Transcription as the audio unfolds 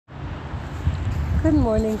Good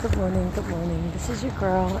morning, good morning, good morning. This is your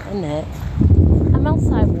girl, Annette. I'm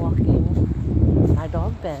outside walking my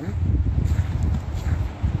dog, Ben,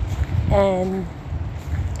 and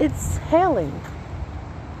it's hailing.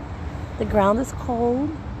 The ground is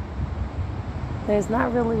cold. There's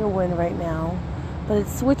not really a wind right now, but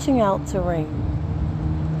it's switching out to rain.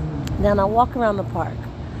 Now I walk around the park.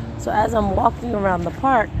 So as I'm walking around the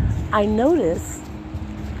park, I notice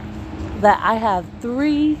that I have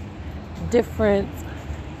 3 different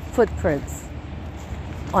footprints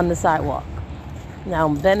on the sidewalk. Now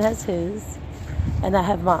Ben has his and I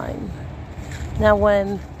have mine. Now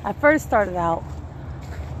when I first started out,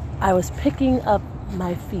 I was picking up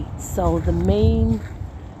my feet. So the main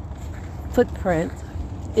footprint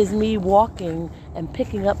is me walking and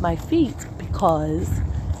picking up my feet because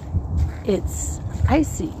it's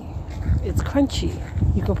icy. It's crunchy.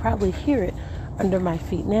 You can probably hear it under my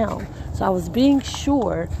feet now. So I was being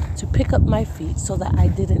sure to pick up my feet so that I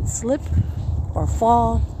didn't slip or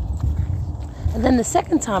fall. And then the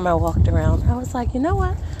second time I walked around, I was like, you know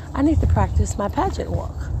what? I need to practice my pageant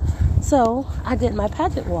walk. So I did my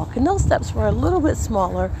pageant walk. And those steps were a little bit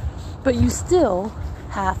smaller, but you still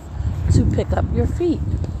have to pick up your feet.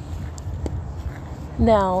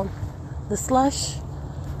 Now, the slush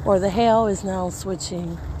or the hail is now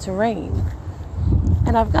switching to rain.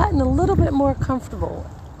 And I've gotten a little bit more comfortable.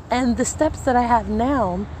 And the steps that I have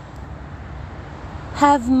now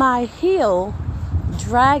have my heel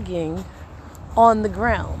dragging on the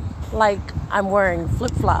ground, like I'm wearing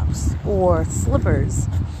flip-flops or slippers.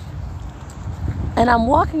 And I'm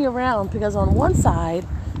walking around because on one side,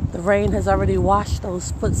 the rain has already washed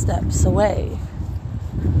those footsteps away.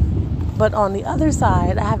 But on the other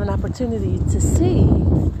side, I have an opportunity to see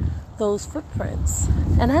those footprints.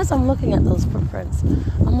 And as I'm looking at those footprints,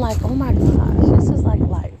 I'm like, oh my gosh, this is like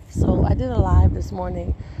life. So I did a live this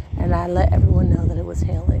morning and I let everyone know that it was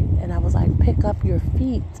hailing. And I was like, pick up your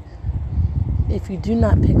feet. If you do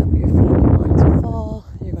not pick up your feet, you're going to fall,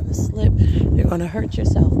 you're going to slip, you're going to hurt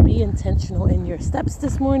yourself. Be intentional in your steps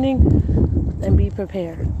this morning and be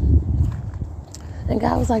prepared. And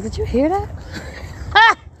God was like, did you hear that?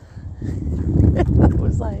 I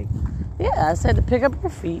was like, yeah, I said to pick up your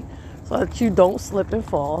feet so that you don't slip and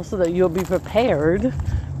fall, so that you'll be prepared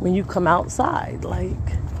when you come outside.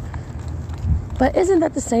 But isn't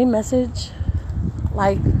that the same message?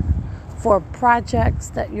 Like for projects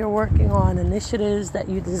that you're working on, initiatives that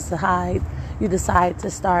you decide to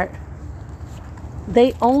start,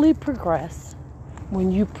 they only progress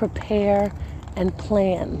when you prepare and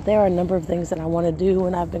plan. There are a number of things that I want to do,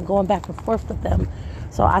 and I've been going back and forth with them.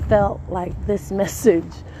 So I felt like this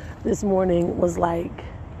message this morning was like,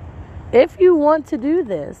 if you want to do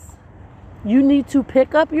this, you need to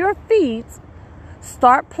pick up your feet,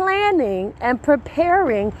 start planning and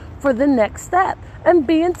preparing for the next step, and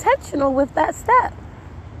be intentional with that step.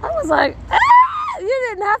 I was like, you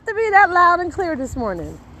didn't have to be that loud and clear this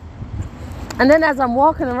morning. And then as I'm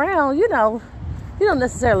walking around, you don't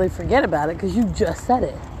necessarily forget about it because you just said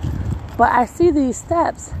it. But I see these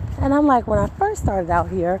steps, and I'm like, when I first started out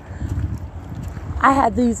here, I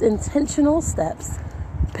had these intentional steps.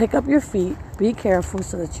 Pick up your feet, be careful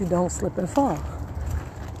so that you don't slip and fall.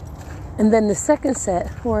 And then the second set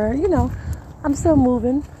where, I'm still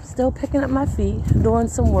moving, still picking up my feet, doing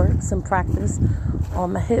some work, some practice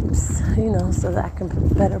on my hips, so that I can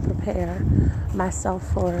better prepare myself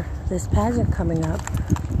for this pageant coming up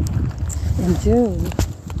in June.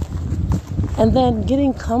 And then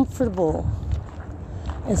getting comfortable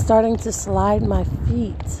and starting to slide my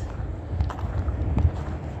feet.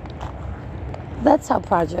 That's how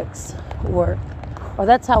projects work, or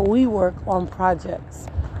that's how we work on projects.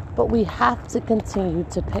 But we have to continue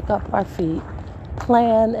to pick up our feet,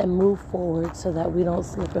 plan, and move forward so that we don't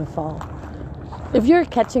slip and fall. If you're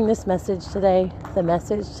catching this message today, the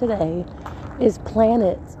message today is plan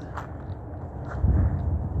it.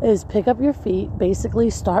 Is pick up your feet, basically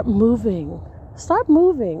start moving. Start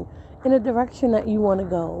moving in a direction that you want to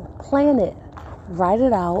go. Plan it. Write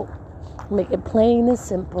it out. Make it plain and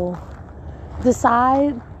simple.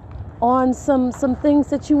 Decide on some things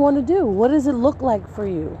that you want to do. What does it look like for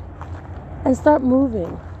you? And start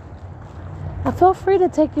moving. Now feel free to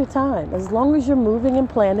take your time. As long as you're moving and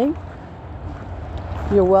planning,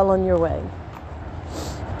 you're well on your way.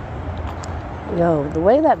 The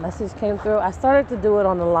way that message came through, I started to do it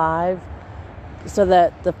on the live so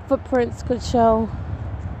that the footprints could show.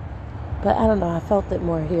 But I don't know, I felt it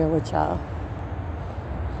more here with y'all.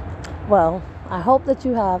 Well, I hope that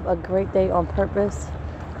you have a great day on purpose.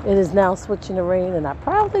 It is now switching to rain, and I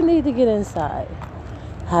probably need to get inside.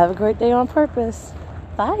 Have a great day on purpose.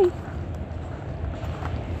 Bye.